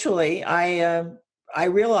eventually I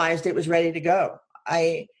realized it was ready to go.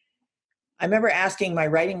 I remember asking my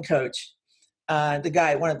writing coach, the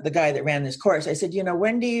guy that ran this course, I said,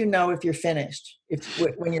 when do you know if you're finished?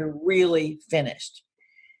 When you're really finished?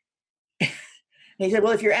 And he said,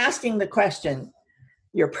 well, if you're asking the question,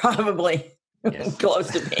 you're probably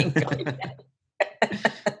close to being finished.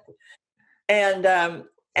 And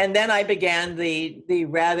then I began the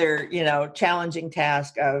rather, challenging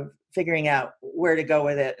task of figuring out where to go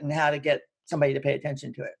with it and how to get somebody to pay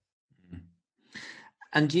attention to it.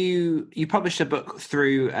 And you published a book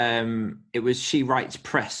through, it was She Writes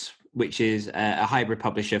Press, which is a hybrid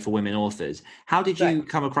publisher for women authors. How did you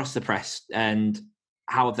come across the press, and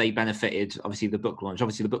how have they benefited, obviously, the book launch?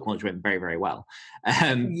 Obviously, the book launch went very, very well.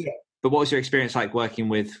 But what was your experience like working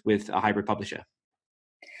with a hybrid publisher?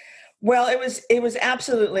 Well, it was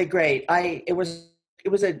absolutely great. It was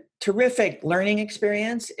a terrific learning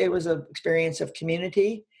experience. It was an experience of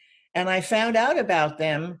community. And I found out about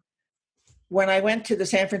them when I went to the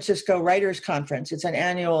San Francisco Writers Conference. It's an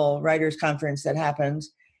annual writers conference that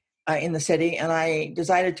happens in the city, and I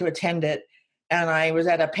decided to attend it. And I was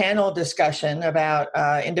at a panel discussion about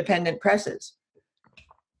independent presses.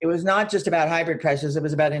 It was not just about hybrid presses, it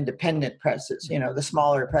was about independent presses, the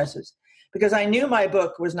smaller presses. Because I knew my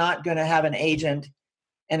book was not going to have an agent,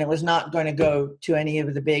 and it was not going to go to any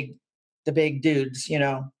of the big dudes,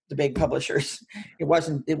 the big publishers. It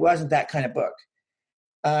wasn't that kind of book.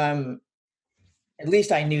 At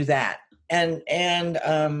least I knew that. And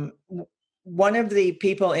one of the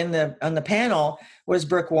people on the panel was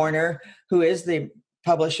Brooke Warner, who is the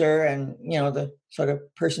publisher and the sort of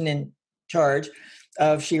person in charge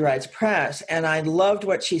of She Writes Press. And I loved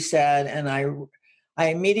what she said, and I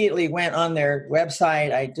immediately went on their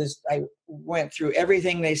website. I went through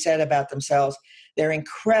everything they said about themselves. They're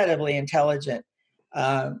incredibly intelligent,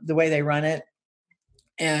 the way they run it.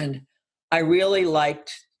 And I really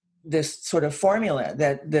liked this sort of formula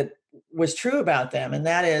that was true about them. And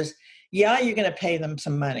that is, you're going to pay them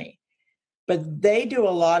some money, but they do a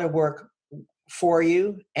lot of work for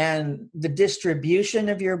you. And the distribution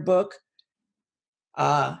of your book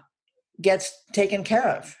gets taken care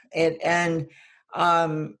of.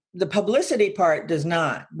 The publicity part does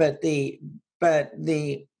not, but the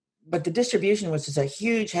distribution was just a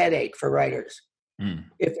huge headache for writers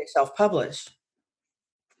if they self-publish.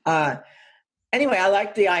 Anyway, I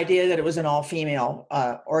liked the idea that it was an all-female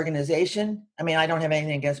organization. I mean, I don't have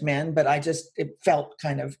anything against men, but it felt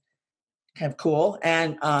kind of cool.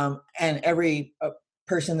 And every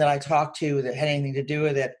person that I talked to that had anything to do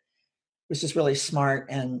with it was just really smart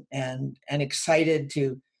and excited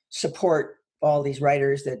to support all these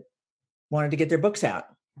writers that wanted to get their books out.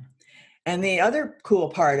 And the other cool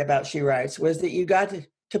part about She Writes was that you got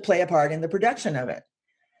to play a part in the production of it.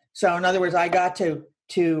 So in other words, I got to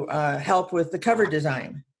help with the cover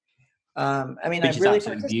design. Which is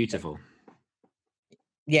absolutely beautiful.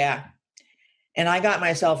 Yeah. And I got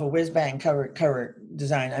myself a whiz-bang cover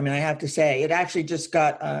design. I mean, I have to say, it actually just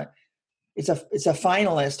got, it's a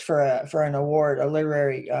finalist for an award, a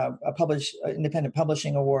literary, independent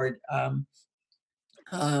publishing award.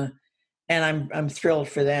 And I'm thrilled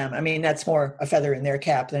for them. I mean, that's more a feather in their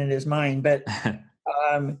cap than it is mine,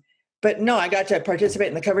 but no, I got to participate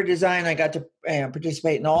in the cover design. I got to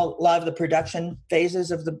participate in a lot of the production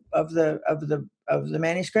phases of the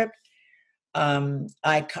manuscript. I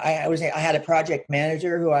had a project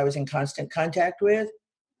manager who I was in constant contact with,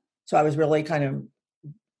 so I was really kind of,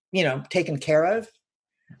 taken care of.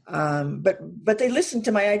 But they listened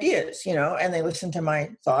to my ideas, and they listened to my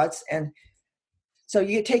thoughts, and so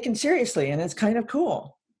you get taken seriously, and it's kind of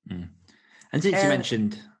cool. And since you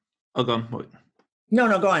mentioned, go on.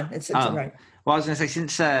 No, go on. It's all right. Well, I was going to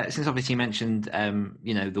say, since obviously you mentioned,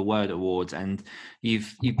 the Word Awards, and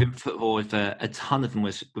you've been put forward for a ton of them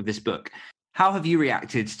with this book. How have you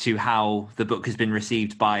reacted to how the book has been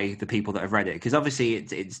received by the people that have read it? Because obviously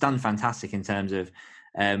it's done fantastic in terms of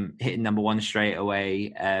hitting number one straight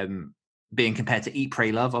away, being compared to Eat,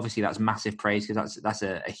 Pray, Love. Obviously, that's massive praise because that's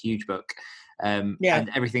a huge book. And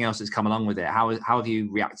everything else that's come along with it. How have you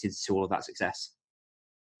reacted to all of that success?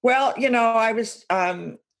 Well, I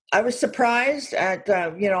was surprised at,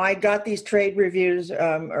 I got these trade reviews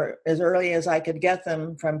or as early as I could get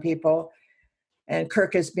them from people, and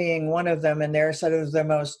Kirkus being one of them, and they're sort of the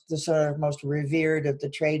most revered of the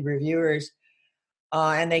trade reviewers.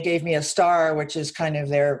 And they gave me a star, which is kind of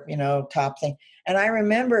their, top thing. And I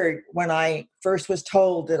remember when I first was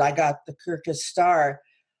told that I got the Kirkus star,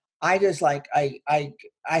 I just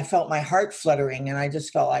I felt my heart fluttering, and I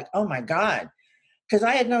just felt like, oh my God. because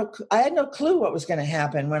I had no clue what was going to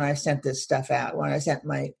happen when I sent this stuff out, when I sent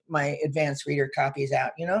my advanced reader copies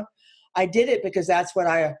out. I did it because that's what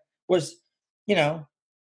I was,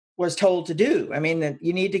 was told to do. I mean, that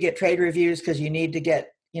you need to get trade reviews because you need to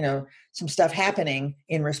get, some stuff happening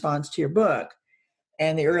in response to your book,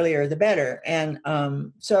 and the earlier the better. And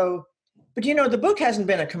but the book hasn't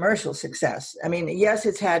been a commercial success. I mean, yes,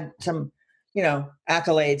 it's had some,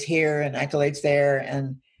 accolades here and accolades there,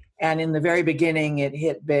 and in the very beginning it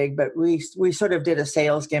hit big, but we sort of did a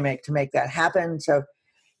sales gimmick to make that happen. So,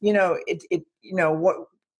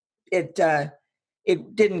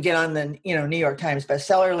 it didn't get on the New York Times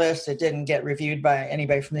bestseller list. It didn't get reviewed by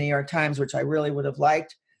anybody from the New York Times, which I really would have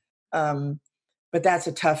liked. But that's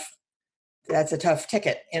a tough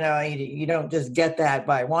ticket. You don't just get that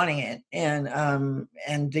by wanting it, and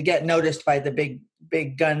to get noticed by the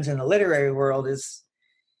big guns in the literary world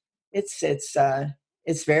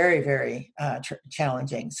it's very, very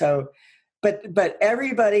challenging. So, but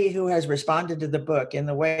everybody who has responded to the book in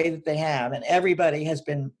the way that they have, and everybody has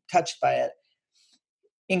been touched by it,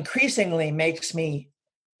 increasingly makes me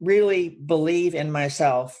really believe in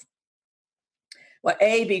myself. Well,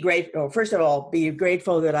 be grateful. First of all, be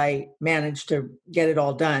grateful that I managed to get it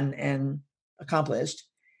all done and accomplished,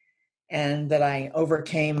 and that I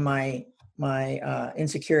overcame my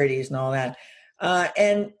insecurities and all that,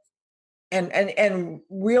 and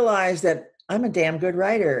realize that I'm a damn good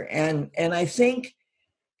writer. And I think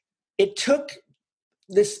it took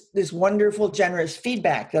this wonderful, generous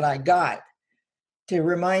feedback that I got to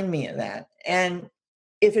remind me of that. And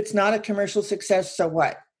if it's not a commercial success, so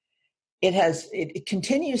what? It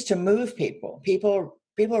continues to move people. People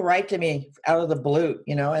write to me out of the blue,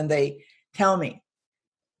 and they tell me.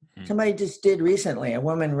 Somebody just did recently. A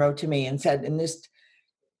woman wrote to me and said, in this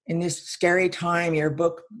scary time, your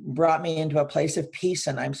book brought me into a place of peace,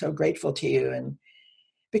 and I'm so grateful to you. And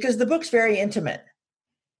because the book's very intimate,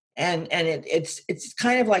 and it's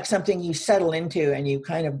kind of like something you settle into, and you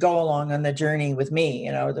kind of go along on the journey with me,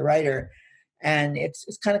 the writer, and it's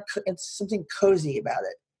something cozy about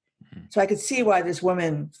it. So I could see why this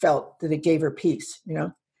woman felt that it gave her peace,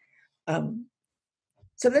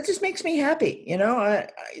 So that just makes me happy,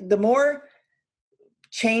 the more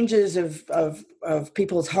changes of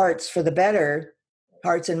people's hearts for the better,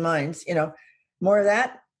 hearts and minds, more of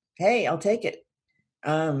that, hey, I'll take it.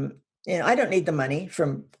 I don't need the money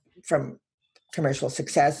from commercial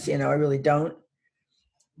success, I really don't.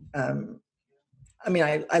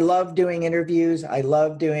 I love doing interviews. I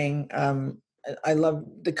love the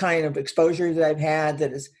kind of exposure that I've had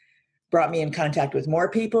that has brought me in contact with more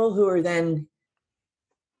people who are then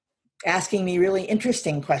asking me really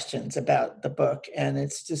interesting questions about the book. And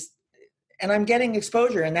and I'm getting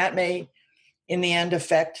exposure, and that may in the end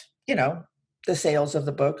affect, the sales of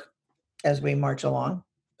the book as we march along.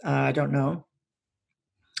 I don't know,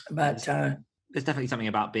 but there's definitely something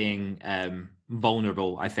about being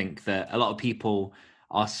vulnerable. I think that a lot of people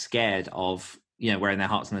are scared of, wearing their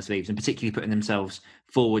hearts on their sleeves, and particularly putting themselves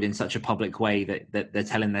forward in such a public way that they're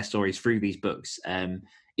telling their stories through these books.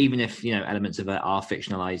 Even if, elements of it are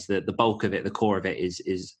fictionalized, the bulk of it, the core of it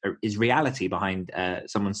is reality behind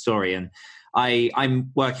someone's story. And I'm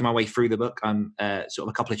working my way through the book. I'm sort of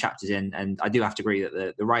a couple of chapters in, and I do have to agree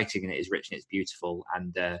that the writing in it is rich and it's beautiful.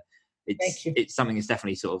 And it's something that's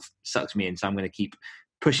definitely sort of sucked me in. So I'm going to keep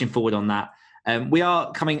pushing forward on that. We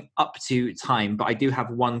are coming up to time, but I do have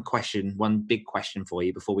one big question for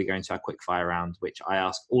you before we go into our quick fire round, which I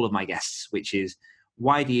ask all of my guests, which is,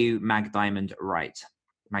 why do you, Mag Diamond, write?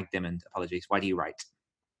 Mag Diamond, apologies. Why do you write?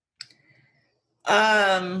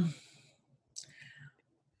 I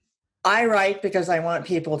write because I want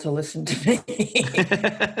people to listen to me.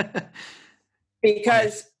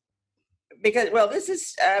 because, well, this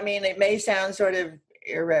is, it may sound sort of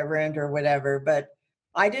irreverent or whatever, but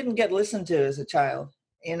I didn't get listened to as a child.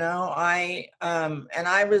 I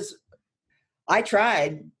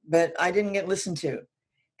tried, but I didn't get listened to.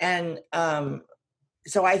 And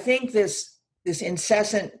so I think this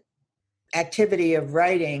incessant activity of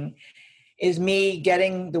writing is me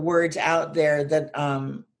getting the words out there that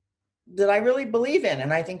I really believe in,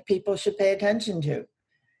 and I think people should pay attention to,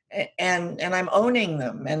 and I'm owning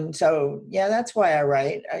them. And so, yeah, that's why I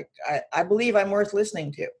write. I believe I'm worth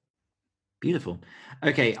listening to. Beautiful.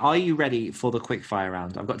 Okay, are you ready for the quick fire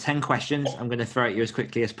round? I've got 10 questions. I'm going to throw at you as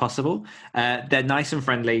quickly as possible. They're nice and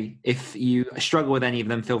friendly. If you struggle with any of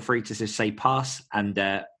them, feel free to just say pass, and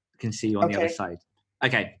can see you on the other side.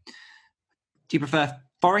 Okay. Do you prefer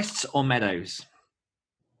forests or meadows?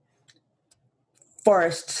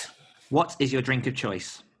 Forests. What is your drink of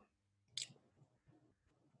choice?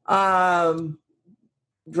 Dry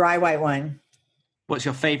white wine. What's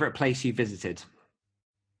your favourite place you visited?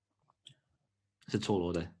 It's a tall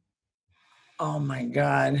order. Oh my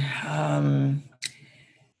God.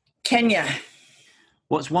 Kenya.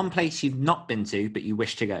 What's one place you've not been to but you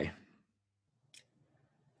wish to go?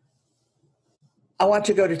 I want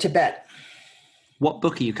to go to Tibet. What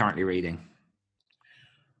book are you currently reading?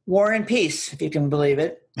 War and Peace, if you can believe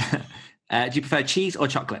it. Do you prefer cheese or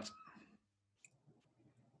chocolate?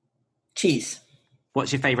 Cheese.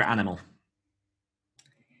 What's your favourite animal?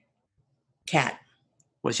 Cat.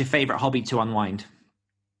 What's your favourite hobby to unwind?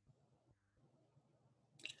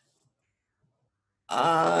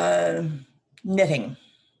 Knitting.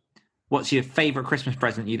 What's your favourite Christmas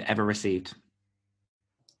present you've ever received?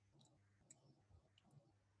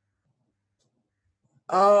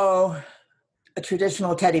 Oh, a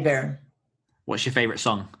traditional teddy bear. What's your favourite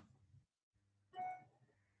song?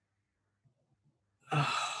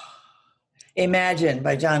 Oh, Imagine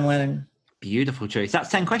by John Lennon. Beautiful choice. That's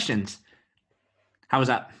 10 questions. How was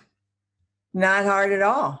that? Not hard at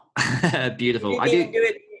all. Beautiful.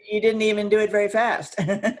 You didn't even do it very fast.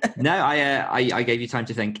 No, I gave you time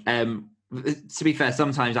to think. To be fair,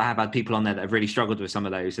 sometimes I have had people on there that have really struggled with some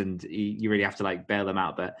of those, and you really have to like bail them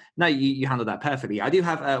out. But no, you handled that perfectly. I do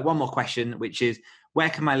have one more question, which is, where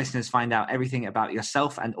can my listeners find out everything about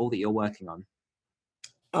yourself and all that you're working on?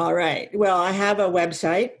 All right. Well, I have a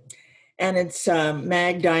website, and it's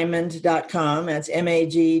magdiamond.com. That's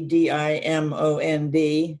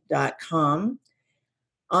MAGDIMOND.com.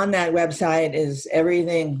 On that website is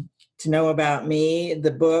everything to know about me,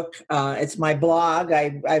 the book. It's my blog.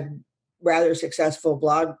 I'm rather successful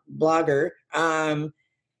blogger.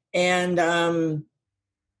 And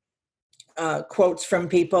quotes from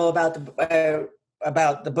people about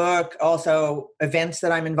the book. Also events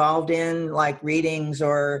that I'm involved in, like readings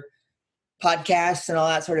or podcasts and all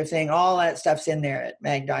that sort of thing. All that stuff's in there at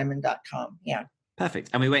magdiamond.com. Yeah. Perfect.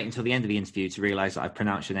 And we wait until the end of the interview to realize that I've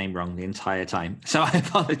pronounced your name wrong the entire time. So I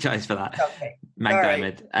apologize for that. Okay. Mag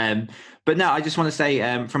Diamond. Right. But no, I just want to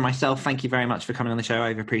say from myself, thank you very much for coming on the show. I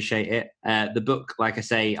appreciate it. The book, like I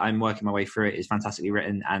say, I'm working my way through it, is fantastically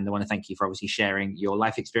written. And I want to thank you for obviously sharing your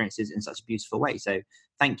life experiences in such a beautiful way. So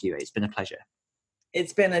thank you. It's been a pleasure.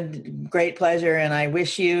 It's been a great pleasure. And I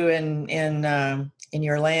wish you in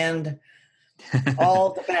your land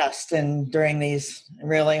all the best and during these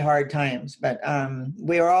really hard times. But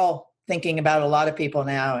we are all thinking about a lot of people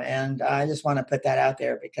now, and I just want to put that out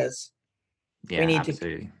there because we need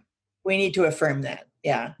to affirm that.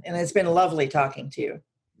 Yeah. And it's been lovely talking to you.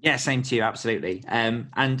 Yeah, same to you. Absolutely.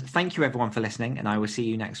 And thank you everyone for listening, and I will see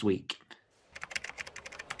you next week.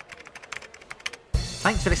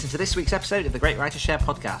 Thanks for listening to this week's episode of the Great Writers Share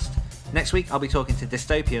podcast. Next week, I'll be talking to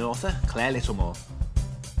dystopian author Claire Littlemore.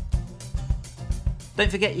 Don't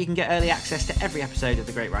forget you can get early access to every episode of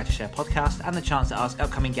the Great Writers Share podcast and the chance to ask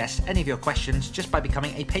upcoming guests any of your questions just by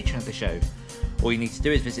becoming a patron of the show. All you need to do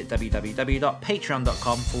is visit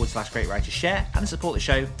www.patreon.com/greatwritershare and support the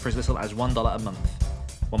show for as little as $1 a month.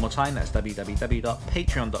 One more time, that's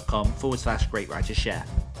www.patreon.com/greatwritershare.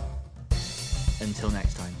 Until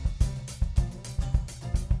next time.